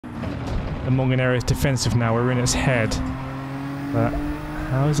The Moganero is defensive now, we're in its head. But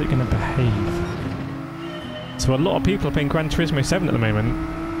how is it going to behave? So a lot of people are playing Gran Turismo 7 at the moment.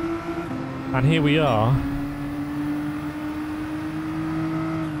 And here we are.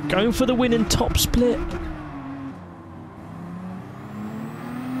 Going for the win in top split.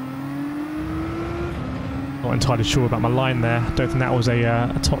 Not entirely sure about my line there. Don't think that was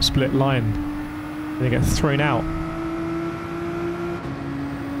a top split line. They get thrown out.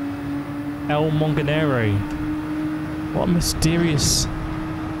 El Moganero. What a mysterious.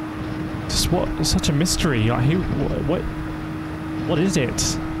 Just what? It's such a mystery. Like who? What is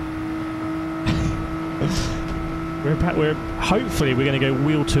it? We're hopefully we're going to go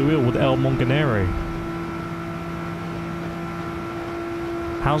wheel to wheel with El Moganero.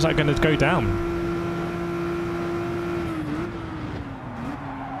 How's that going to go down?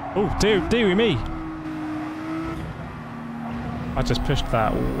 Oh, dearie me! I just pushed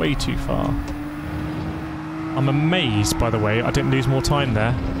that way too far. I'm amazed, by the way, I didn't lose more time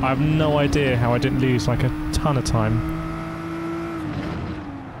there. I have no idea how I didn't lose like a ton of time.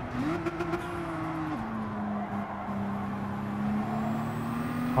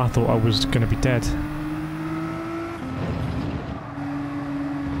 I thought I was going to be dead.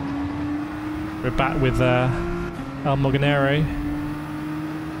 We're back with El Moganero.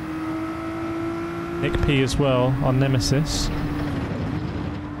 Nick P as well, our nemesis.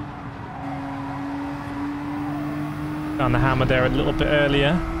 Found the hammer there a little bit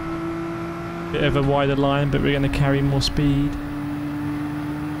earlier. Bit of a wider line, but we're going to carry more speed.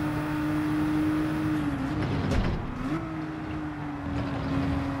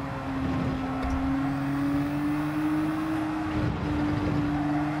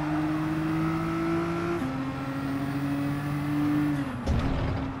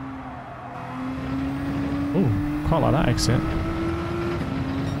 Quite like that exit.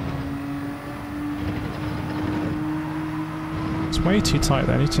 It's way too tight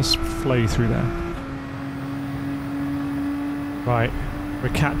there, I need to just flow through there. Right, we're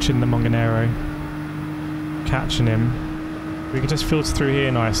catching the Moganero. Catching him. We can just filter through here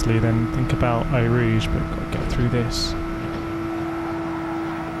nicely, then think about Eau Rouge, but we've got to get through this.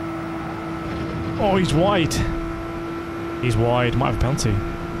 Oh, he's wide! He's wide, might have a penalty.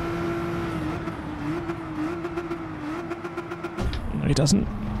 He doesn't.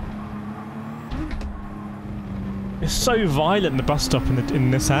 It's so violent, the bus stop in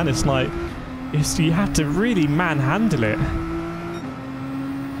Nissan. It's like you have to really manhandle it.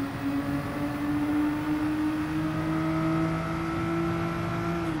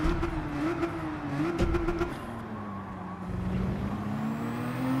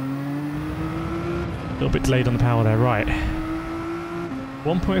 A little bit delayed on the power there, right?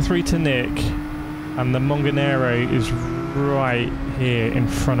 1.3 to Nick, and the Moganero is right here in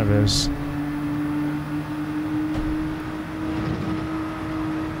front of us.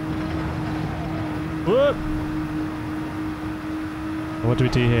 Whoop! What do we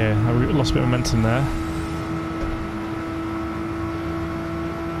do here? We lost a bit of momentum there.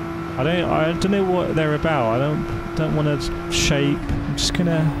 I don't know what they're about. I don't want to shape. I'm just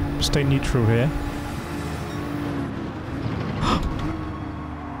gonna stay neutral here.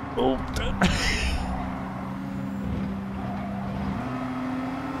 Oh.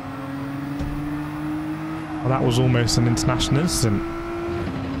 Well, that was almost an international incident.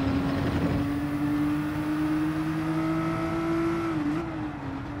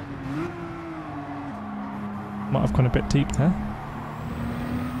 Might have gone a bit deep there.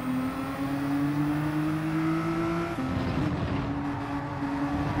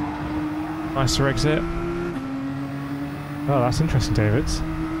 Nicer exit. Oh, that's interesting, David.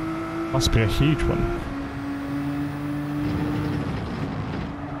 Must be a huge one.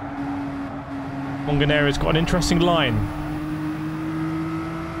 Moganero's got an interesting line.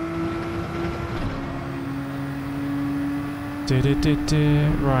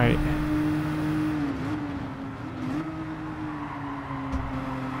 Right.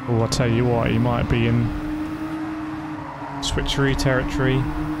 Oh, I'll tell you what, he might be in switchery territory.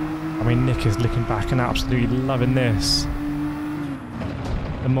 I mean, Nick is looking back and absolutely loving this.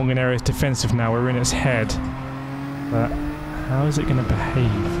 The Moganero is defensive now, we're in its head. But how is it going to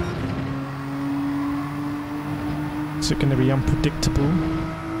behave? Is it going to be unpredictable?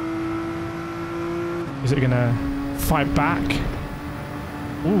 Is it going to fight back?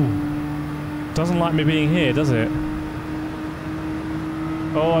 Ooh. Doesn't like me being here, does it?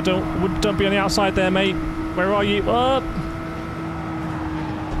 Oh, don't be on the outside there, mate. Where are you? Up.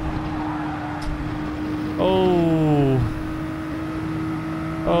 Oh.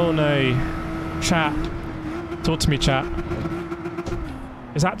 Oh no. Chat. Talk to me, chat.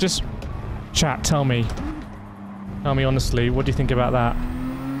 Is that just... Chat, tell me. Tell me honestly, what do you think about that?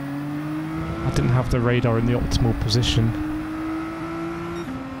 I didn't have the radar in the optimal position.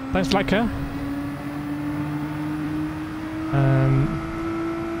 Thanks, Blacker.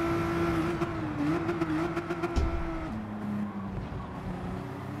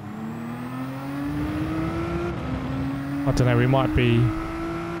 I don't know, we might be...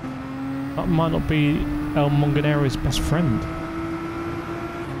 That might not be El Moganero's best friend.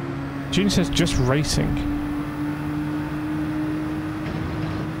 June says just racing.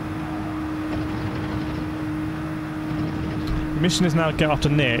 The mission is now to get after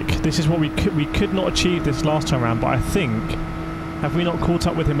Nick. This is what we could not achieve this last time around, but I think... Have we not caught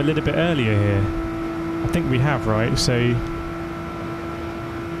up with him a little bit earlier here? I think we have, right? So...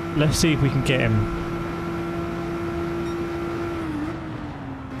 Let's see if we can get him.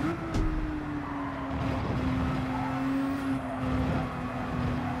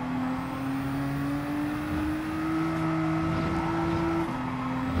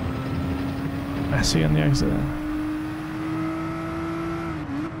 I see on the exit there.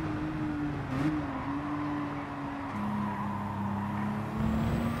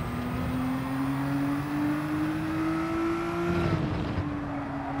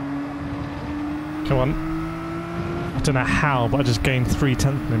 Come on. I don't know how, but I just gained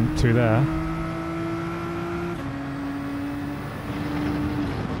 0.3 through there.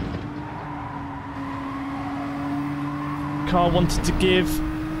 Car wanted to give.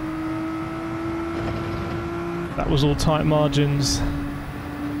 That was all tight margins.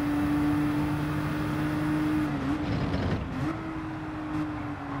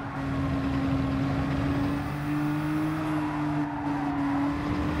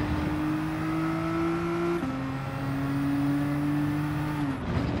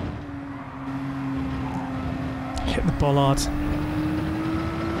 Hit the bollard.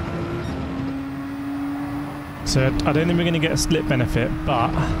 So I don't think we're going to get a split benefit,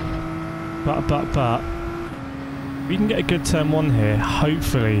 but we can get a good turn one here,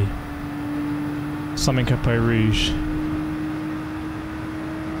 hopefully. Something Capot Rouge.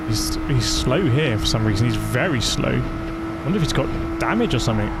 He's slow here for some reason. He's very slow. I wonder if he's got damage or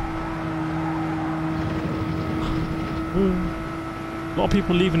something. A lot of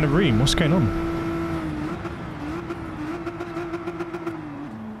people leaving the room. What's going on?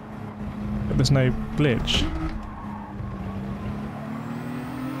 But there's no glitch.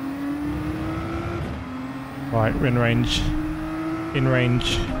 Right, we're in range. In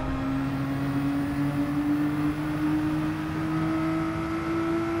range.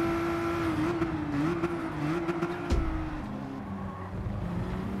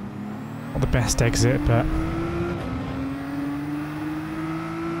 Not the best exit, but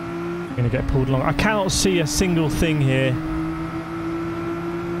gonna get pulled along. I cannot see a single thing here.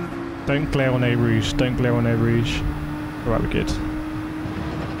 Don't glare on A Rouge. Don't glare on A Rouge. Alright, we're good.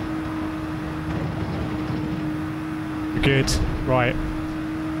 Good. Right.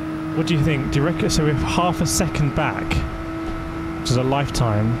 What do you think? Do you reckon... So we're half a second back, which is a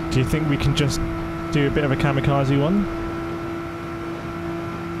lifetime. Do you think we can just do a bit of a kamikaze one?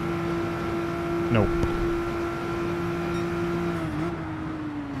 Nope.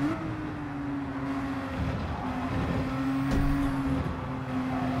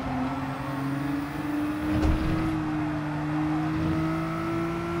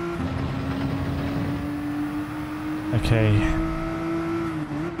 Okay.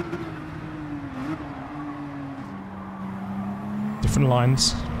 Different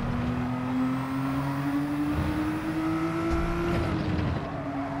lines.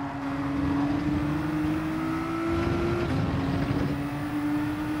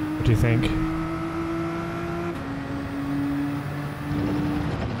 What do you think?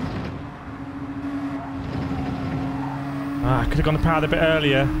 I could have gone to power a bit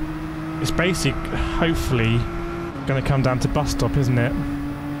earlier. It's basically, hopefully, going to come down to bus stop, isn't it?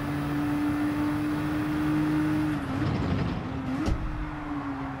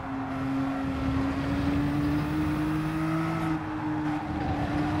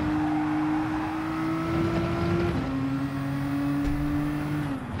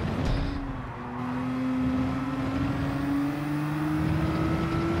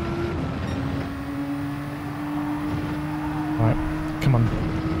 Right, come on.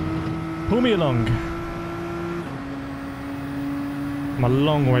 Pull me along. I'm a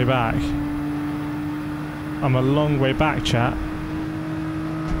long way back. I'm a long way back, chat.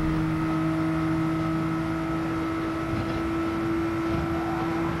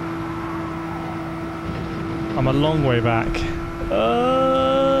 I'm a long way back.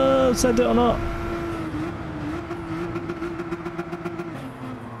 Send it or not?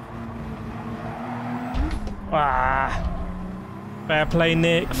 Ah. Fair play,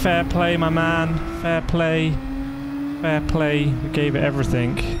 Nick. Fair play, my man. Fair play. Fair play. We gave it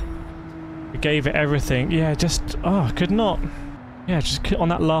everything. We gave it everything. Yeah, just... Oh, could not... Yeah, just on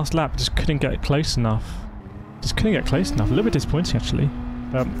that last lap, just couldn't get close enough. Just couldn't get close enough. A little bit disappointing, actually.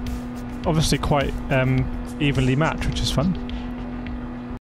 Obviously quite evenly matched, which is fun.